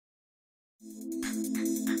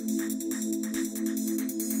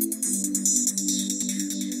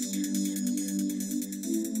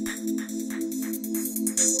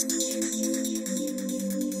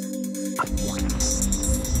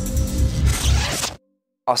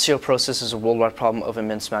Osteoporosis is a worldwide problem of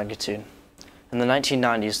immense magnitude. In the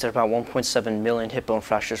 1990s, there were about 1.7 million hip bone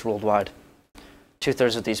fractures worldwide,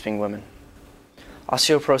 two-thirds of these being women.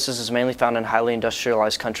 Osteoporosis is mainly found in highly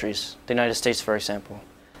industrialized countries, the United States for example.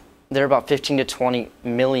 There are about 15 to 20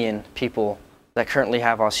 million people that currently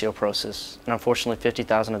have osteoporosis, and unfortunately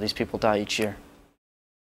 50,000 of these people die each year.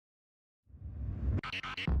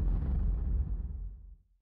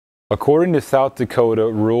 According to South Dakota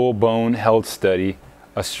Rural Bone Health Study,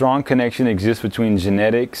 a strong connection exists between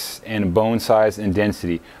genetics and bone size and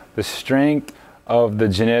density. The strength of the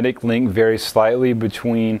genetic link varies slightly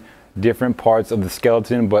between different parts of the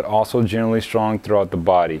skeleton, but also generally strong throughout the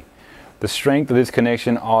body. The strength of this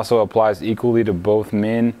connection also applies equally to both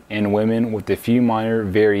men and women, with a few minor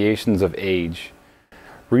variations of age.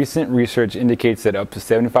 Recent research indicates that up to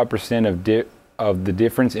 75% of the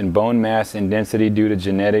difference in bone mass and density due to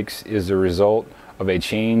genetics is the result of a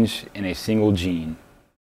change in a single gene.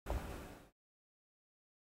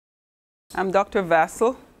 I'm Dr.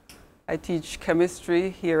 Vassell. I teach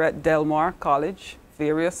chemistry here at Del Mar College,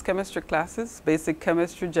 various chemistry classes, basic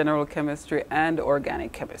chemistry, general chemistry, and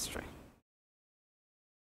organic chemistry.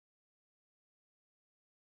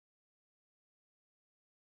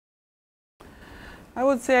 I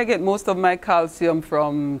would say I get most of my calcium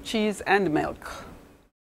from cheese and milk.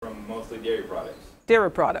 From mostly dairy products? Dairy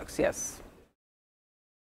products, yes.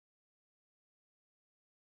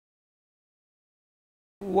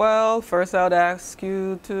 Well, first I would ask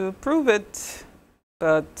you to prove it,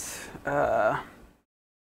 but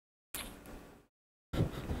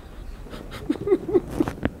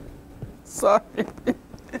sorry.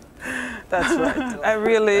 That's right. I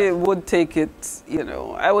really would take it, you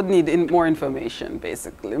know, I would need more information,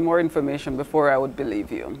 basically. More information before I would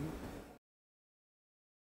believe you.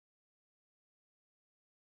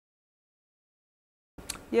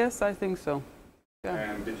 Yes, I think so. Yeah.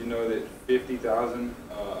 And did you know that 50,000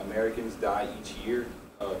 Americans die each year,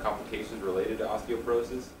 complications related to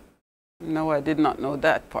osteoporosis? No, I did not know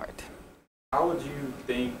that part. How would you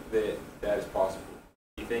think that that is possible?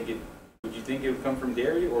 Would you think it would come from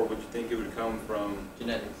dairy, or would you think it would come from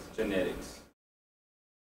genetics?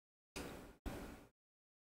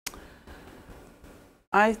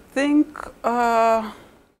 I think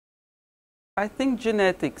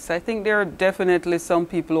genetics. I think there are definitely some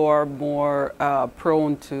people who are more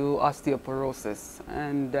prone to osteoporosis.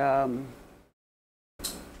 And okay,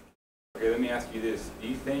 let me ask you this: do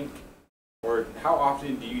you think, or how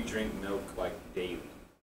often do you drink milk, like daily?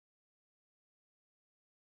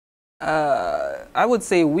 I would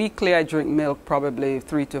say weekly I drink milk probably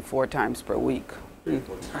 3 to 4 times per week. 3 to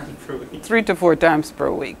 4 times per week? 3 to 4 times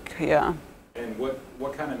per week, yeah. And what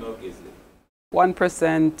kind of milk is it?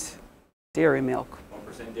 1% dairy milk.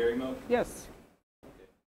 1% dairy milk? Yes. Okay.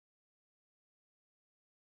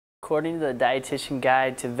 According to the Dietitian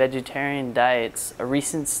Guide to Vegetarian Diets, a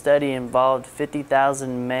recent study involved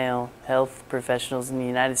 50,000 male health professionals in the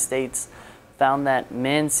United States found that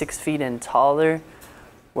men 6 feet and taller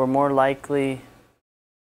were more likely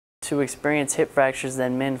to experience hip fractures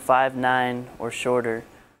than men 5'9" or shorter.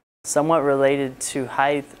 Somewhat related to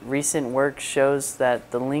height, recent work shows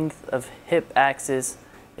that the length of hip axis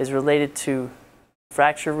is related to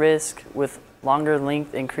fracture risk, with longer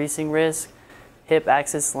length increasing risk. Hip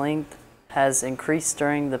axis length has increased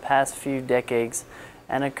during the past few decades,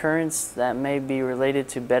 an occurrence that may be related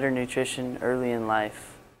to better nutrition early in life.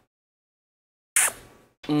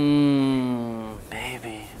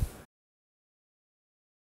 Baby.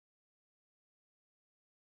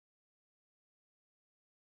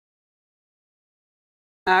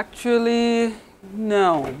 Actually,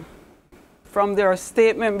 no. From their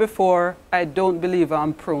statement before, I don't believe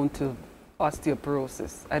I'm prone to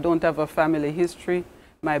osteoporosis. I don't have a family history.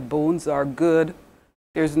 My bones are good.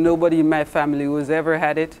 There's nobody in my family who has ever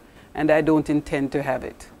had it, and I don't intend to have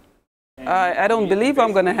it. I don't believe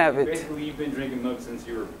I'm going to have it. Basically, you've been drinking milk since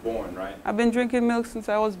you were born, right? I've been drinking milk since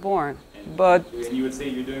I was born. And you would say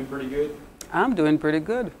you're doing pretty good? I'm doing pretty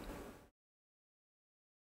good.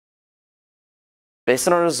 Based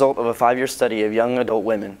on a result of a 5-year study of young adult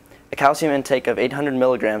women, a calcium intake of 800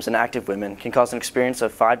 milligrams in active women can cause an experience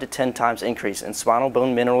of 5 to 10 times increase in spinal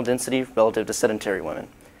bone mineral density relative to sedentary women.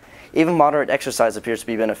 Even moderate exercise appears to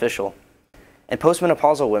be beneficial. In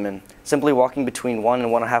postmenopausal women, simply walking between 1 and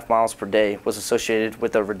 1.5 miles per day was associated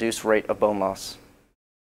with a reduced rate of bone loss.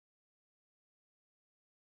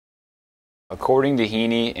 According to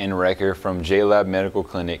Heaney and Recker from JLab Medical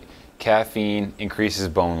Clinic, caffeine increases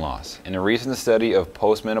bone loss. In a recent study of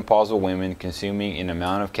postmenopausal women consuming an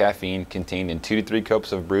amount of caffeine contained in 2 to 3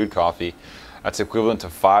 cups of brewed coffee, That's equivalent to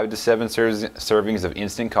 5 to 7 servings of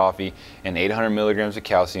instant coffee and 800 milligrams of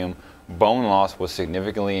calcium. Bone loss was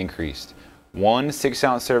significantly increased. 1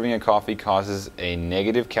 6-ounce serving of coffee causes a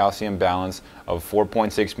negative calcium balance of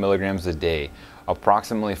 4.6 milligrams a day.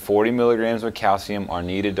 Approximately 40 milligrams of calcium are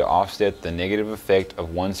needed to offset the negative effect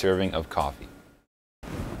of 1 serving of coffee.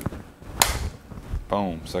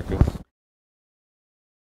 Boom, suckers.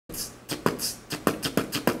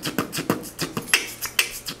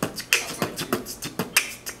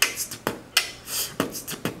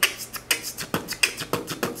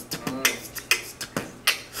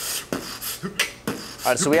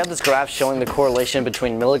 Alright, so we have this graph showing the correlation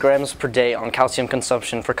between milligrams per day on calcium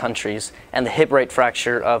consumption for countries and the hip rate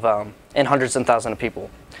fracture of in hundreds and thousands of people.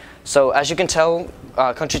 So as you can tell,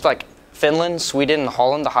 countries like Finland, Sweden, and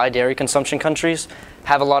Holland, the high dairy consumption countries,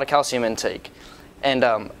 have a lot of calcium intake. And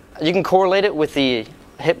you can correlate it with the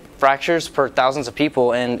hip fractures per thousands of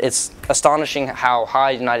people, and it's astonishing how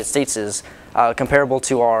high the United States is comparable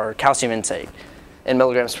to our calcium intake in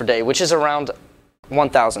milligrams per day, which is around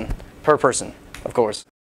 1,000 per person. Of course.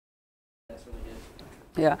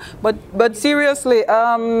 Yeah, but seriously,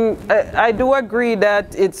 I do agree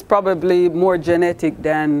that it's probably more genetic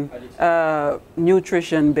than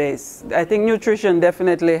nutrition based. I think nutrition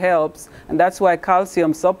definitely helps, and that's why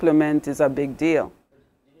calcium supplement is a big deal.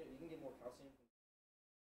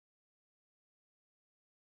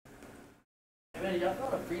 Man, y'all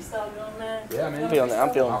feeling a freestyle going, man? Yeah, man. I'm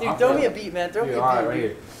feeling it. Dude, throw me a beat, man. Throw me a beat. All right, right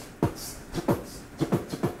here.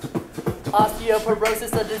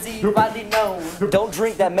 Osteoporosis, a disease widely known. Don't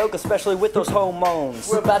drink that milk, especially with those hormones.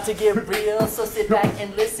 We're about to get real, so sit back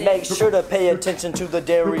and listen. Make sure to pay attention to the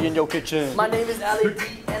dairy in your kitchen. My name is Ali D,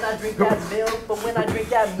 and I drink that milk, but when I drink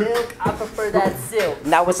that milk, I prefer that silk.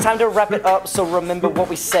 Now it's time to wrap it up, so remember what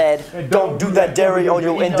we said. Don't do that dairy or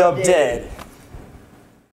you'll end up dead.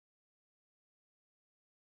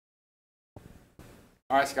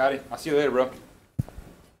 All right, Scotty. I'll see you later, bro.